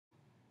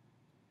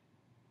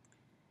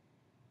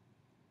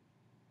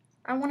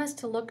I want us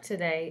to look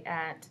today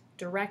at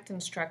direct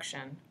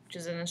instruction, which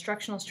is an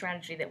instructional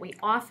strategy that we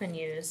often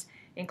use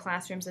in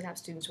classrooms that have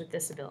students with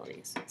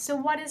disabilities. So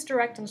what is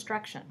direct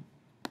instruction?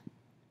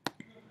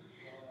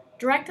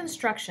 Direct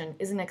instruction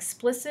is an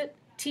explicit,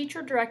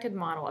 teacher-directed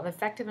model of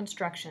effective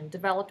instruction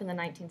developed in the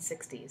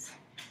 1960s.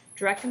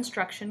 Direct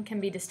instruction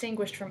can be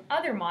distinguished from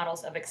other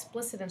models of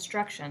explicit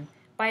instruction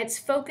by its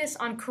focus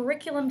on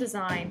curriculum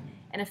design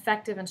and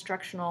effective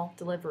instructional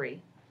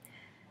delivery.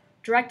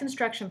 Direct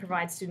instruction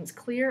provides students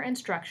clear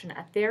instruction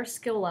at their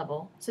skill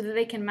level so that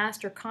they can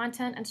master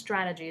content and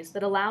strategies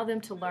that allow them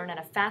to learn at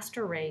a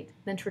faster rate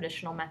than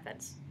traditional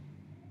methods.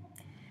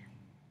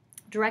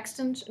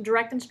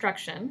 Direct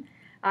instruction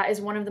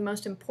is one of the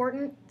most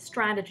important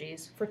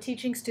strategies for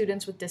teaching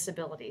students with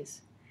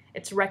disabilities.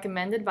 It's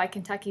recommended by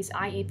Kentucky's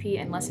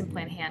IEP and Lesson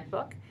Plan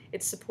Handbook.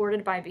 It's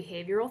supported by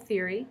behavioral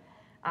theory.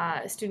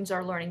 Students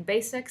are learning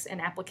basics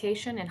and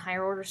application and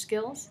higher order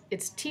skills.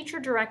 It's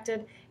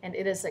teacher-directed and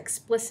it is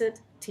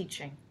explicit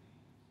teaching.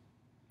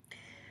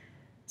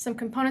 Some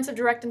components of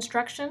direct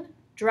instruction.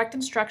 Direct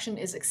instruction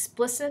is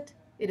explicit.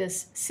 It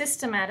is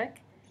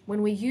systematic.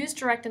 When we use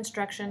direct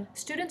instruction,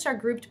 students are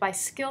grouped by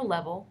skill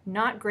level,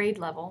 not grade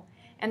level,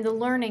 and the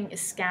learning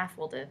is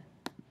scaffolded.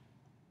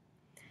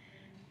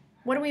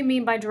 What do we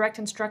mean by direct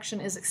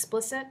instruction is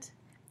explicit?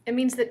 It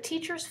means that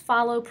teachers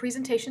follow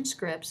presentation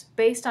scripts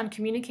based on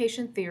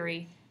communication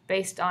theory,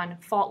 based on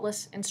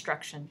faultless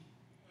instruction.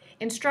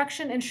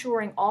 Instruction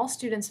ensuring all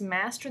students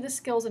master the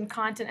skills and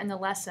content in the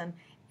lesson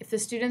if the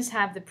students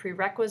have the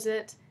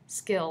prerequisite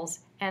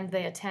skills and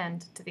they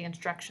attend to the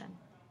instruction.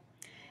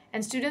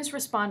 And students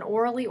respond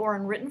orally or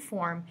in written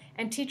form,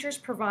 and teachers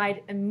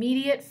provide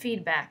immediate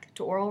feedback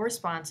to oral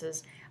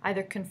responses,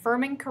 either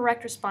confirming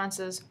correct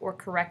responses or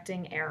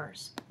correcting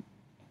errors.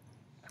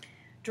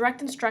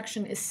 Direct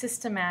instruction is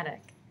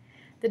systematic.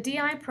 The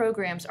DI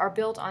programs are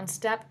built on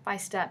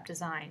step-by-step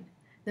design.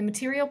 The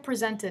material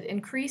presented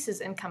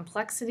increases in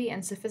complexity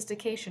and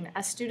sophistication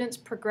as students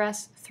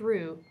progress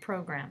through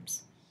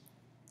programs.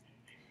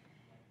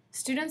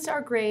 Students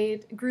are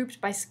grouped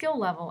by skill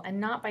level and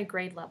not by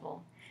grade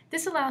level.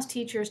 This allows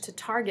teachers to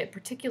target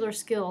particular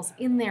skills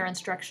in their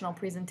instructional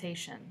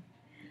presentation.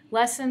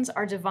 Lessons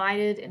are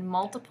divided in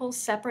multiple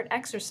separate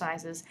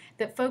exercises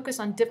that focus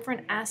on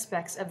different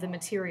aspects of the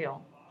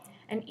material,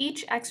 and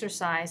each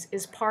exercise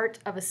is part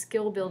of a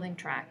skill-building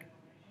track.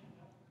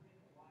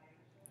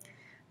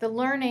 The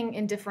learning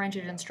in direct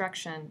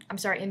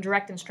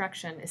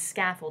instruction is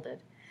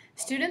scaffolded.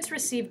 Students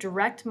receive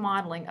direct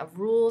modeling of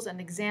rules and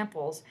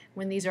examples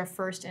when these are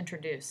first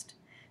introduced.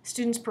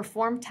 Students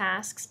perform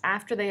tasks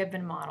after they have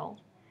been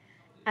modeled.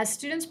 As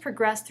students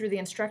progress through the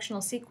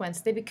instructional sequence,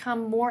 they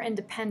become more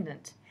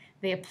independent.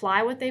 They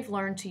apply what they've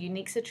learned to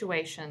unique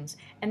situations,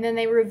 and then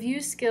they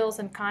review skills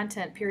and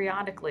content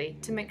periodically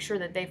to make sure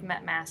that they've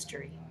met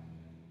mastery.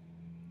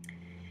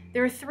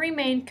 There are three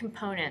main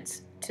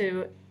components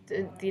to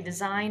the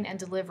design and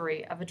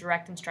delivery of a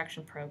direct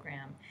instruction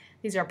program.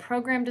 These are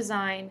program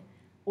design,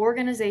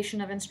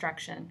 organization of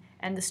instruction,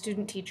 and the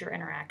student-teacher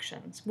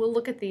interactions. We'll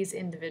look at these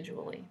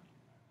individually.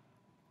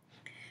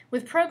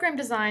 With program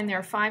design, there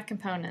are 5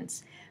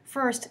 components.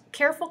 First,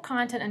 careful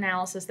content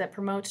analysis that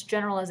promotes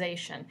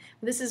generalization.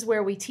 This is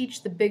where we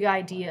teach the big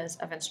ideas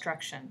of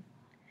instruction.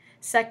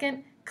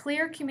 Second,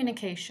 clear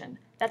communication.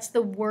 That's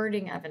the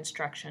wording of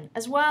instruction,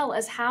 as well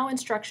as how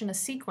instruction is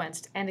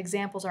sequenced and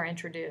examples are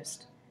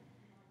introduced.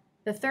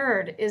 The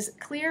third is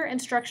clear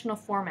instructional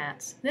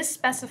formats. This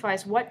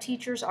specifies what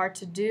teachers are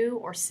to do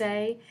or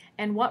say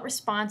and what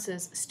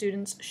responses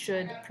students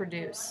should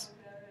produce.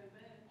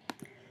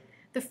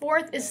 The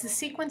fourth is the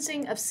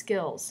sequencing of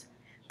skills.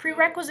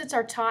 Prerequisites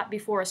are taught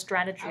before a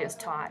strategy is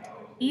taught.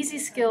 Easy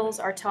skills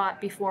are taught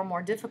before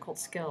more difficult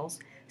skills.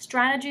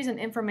 Strategies and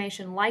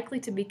information likely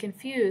to be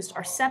confused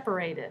are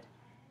separated.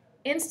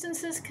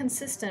 Instances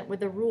consistent with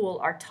the rule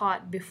are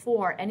taught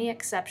before any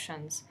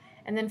exceptions.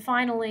 And then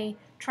finally,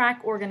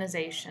 track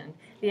organization.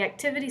 The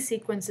activity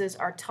sequences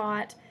are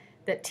taught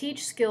that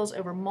teach skills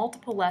over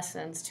multiple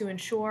lessons to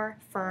ensure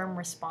firm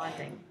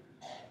responding.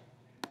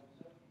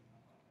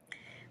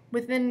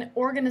 Within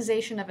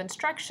organization of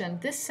instruction,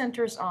 this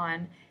centers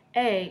on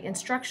A,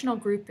 instructional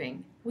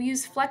grouping. We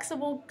use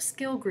flexible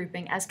skill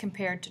grouping as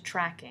compared to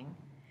tracking.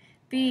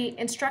 B,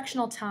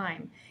 instructional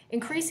time.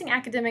 Increasing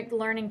academic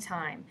learning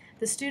time.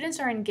 The students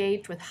are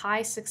engaged with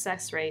high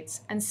success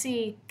rates. And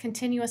C,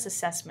 continuous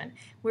assessment.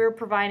 We're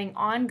providing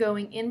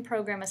ongoing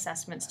in-program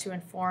assessments to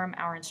inform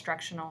our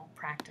instructional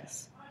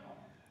practice.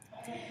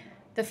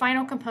 The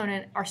final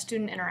component are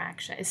student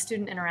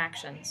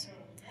interactions.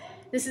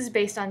 This is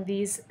based on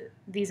these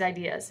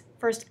ideas.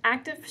 First,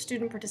 active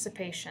student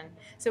participation.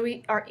 So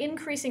we are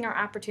increasing our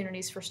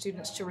opportunities for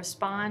students to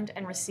respond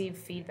and receive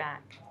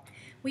feedback.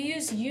 We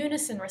use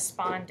unison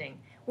responding.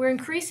 We're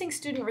increasing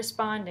student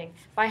responding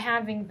by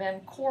having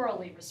them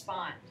chorally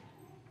respond.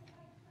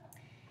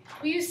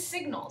 We use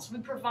signals. We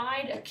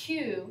provide a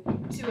cue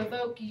to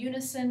evoke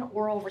unison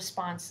oral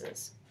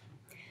responses.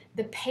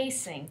 The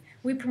pacing.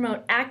 We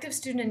promote active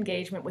student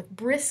engagement with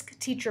brisk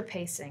teacher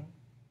pacing.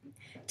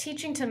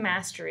 Teaching to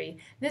mastery.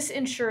 This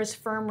ensures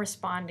firm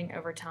responding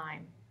over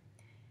time.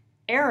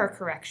 Error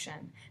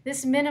correction.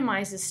 This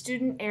minimizes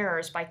student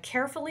errors by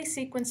carefully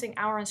sequencing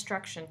our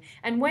instruction.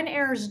 And when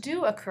errors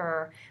do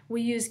occur,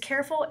 we use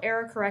careful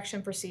error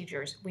correction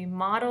procedures. We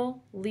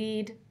model,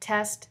 lead,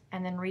 test,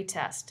 and then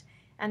retest.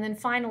 And then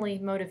finally,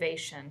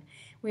 motivation.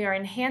 We are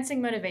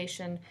enhancing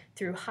motivation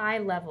through high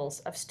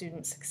levels of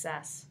student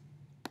success.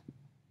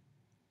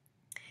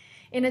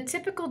 In a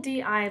typical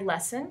DI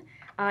lesson,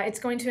 it's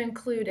going to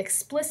include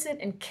explicit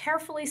and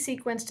carefully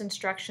sequenced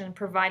instruction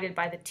provided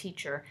by the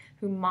teacher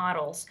who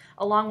models,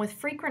 along with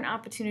frequent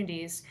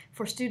opportunities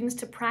for students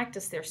to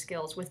practice their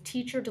skills with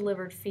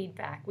teacher-delivered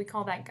feedback. We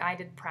call that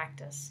guided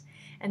practice.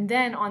 And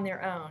then on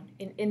their own,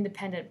 in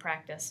independent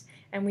practice.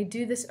 And we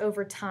do this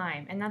over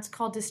time, and that's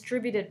called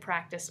distributed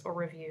practice or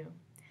review.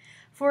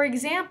 For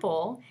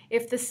example,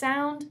 if the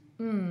sound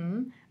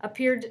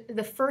appeared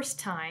the first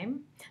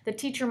time, the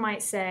teacher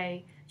might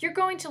say, "You're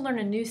going to learn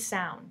a new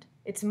sound.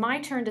 It's my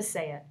turn to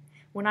say it.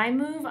 When I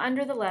move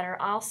under the letter,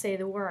 I'll say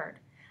the word.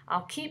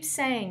 I'll keep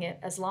saying it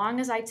as long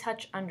as I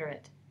touch under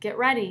it. Get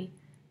ready.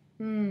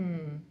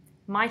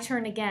 My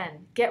turn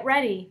again. Get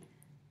ready.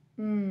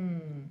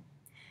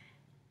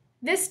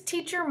 This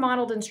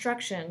teacher-modeled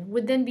instruction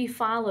would then be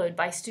followed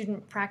by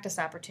student practice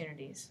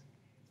opportunities.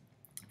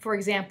 For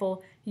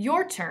example,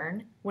 your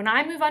turn. When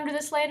I move under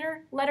this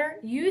letter,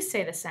 you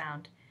say the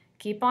sound.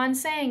 Keep on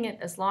saying it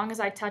as long as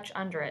I touch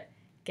under it.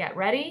 Get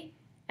ready.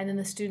 And then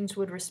the students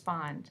would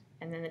respond.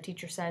 And then the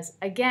teacher says,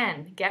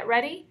 again, get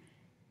ready,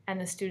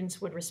 and the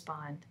students would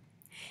respond.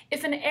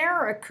 If an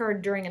error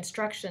occurred during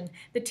instruction,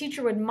 the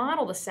teacher would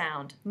model the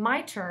sound,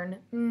 my turn,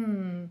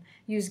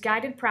 use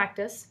guided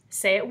practice,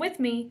 say it with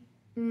me,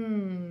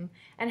 and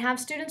have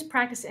students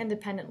practice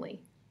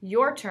independently.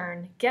 Your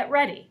turn, get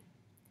ready.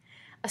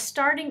 A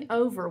starting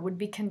over would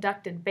be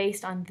conducted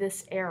based on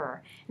this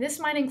error. This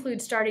might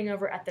include starting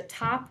over at the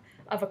top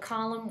of a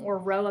column or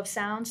row of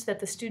sounds so that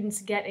the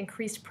students get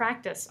increased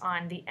practice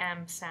on the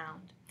M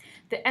sound.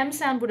 The M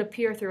sound would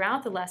appear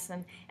throughout the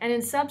lesson and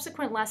in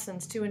subsequent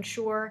lessons to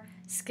ensure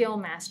skill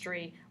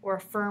mastery or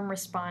firm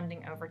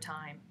responding over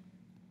time.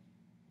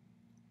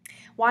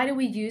 Why do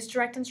we use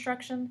direct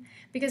instruction?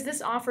 Because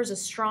this offers a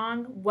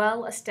strong,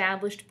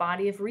 well-established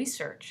body of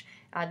research.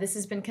 This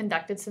has been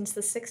conducted since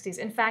the 60s.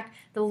 In fact,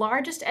 the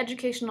largest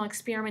educational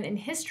experiment in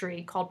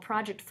history, called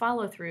Project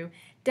Follow-Through,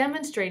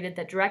 demonstrated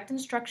that direct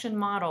instruction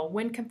model,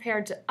 when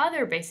compared to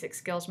other basic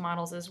skills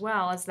models as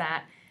well as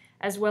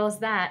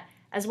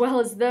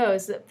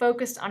those that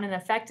focused on an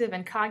effective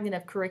and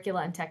cognitive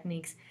curricula and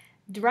techniques,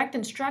 direct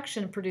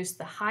instruction produced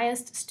the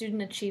highest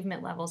student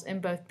achievement levels in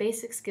both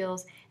basic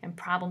skills and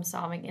problem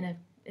solving, in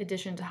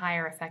addition to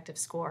higher effective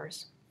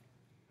scores.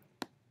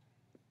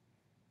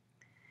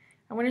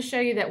 I want to show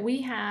you that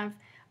we have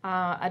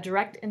a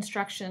direct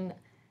instruction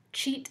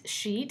cheat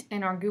sheet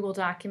in our Google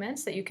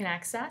Documents that you can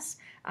access.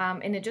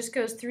 And it just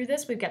goes through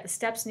this. We've got the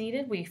steps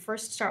needed. We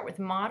first start with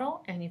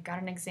model, and you've got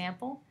an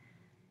example.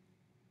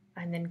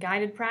 And then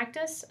guided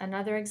practice,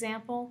 another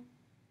example.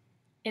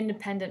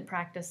 Independent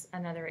practice,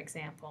 another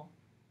example.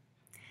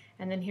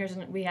 And then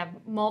we have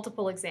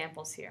multiple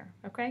examples here.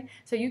 Okay,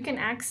 so you can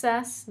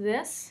access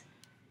this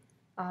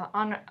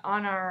in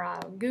our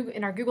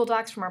Google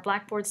Docs from our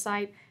Blackboard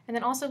site. And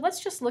then also, let's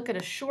just look at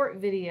a short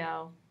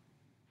video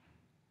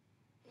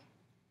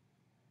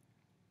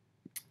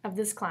of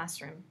this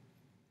classroom.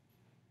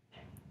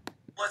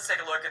 Let's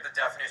take a look at the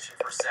definition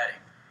for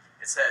setting.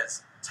 It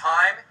says,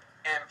 time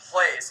and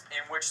place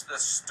in which the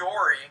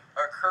story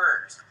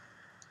occurs.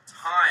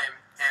 Time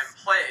and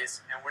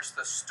place in which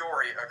the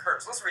story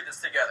occurs. Let's read this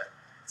together.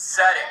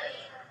 Setting,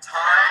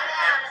 time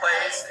and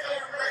place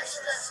in which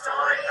the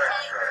story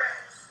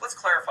occurs. Let's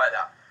clarify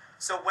that.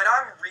 So when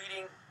I'm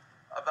reading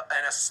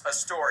a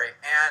story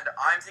and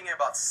I'm thinking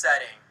about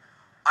setting,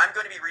 I'm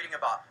going to be reading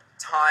about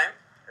time.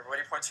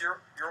 Everybody point to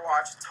your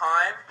watch.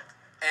 Time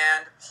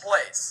and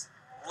place.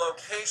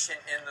 Location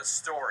in the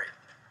story.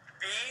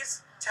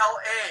 B's tell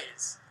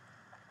A's.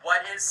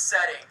 What is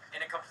setting?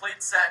 In a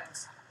complete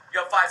sentence. You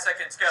have 5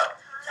 seconds. Go.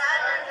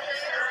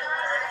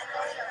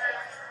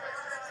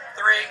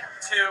 3,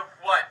 2,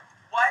 1.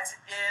 What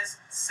is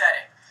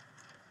setting?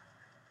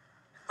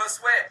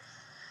 Josue.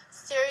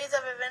 Series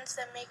of events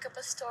that make up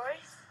a story.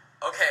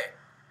 Okay.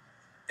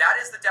 That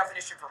is the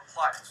definition for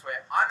plot, Josue.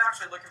 I'm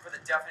actually looking for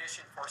the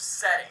definition for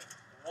setting.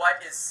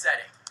 What is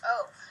setting?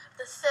 Oh,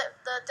 the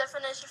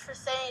definition for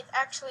setting is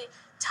actually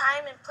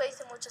time and place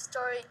in which a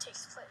story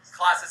takes place.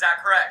 Class, is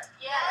that correct?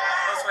 Yes.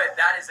 Josue,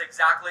 that is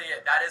exactly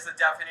it. That is the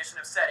definition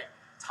of setting.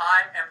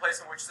 Time and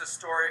place in which the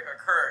story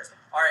occurs.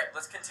 All right,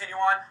 let's continue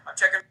on. I'm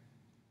checking.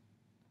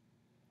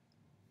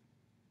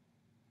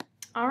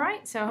 All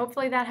right, so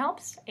hopefully that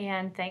helps,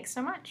 and thanks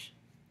so much.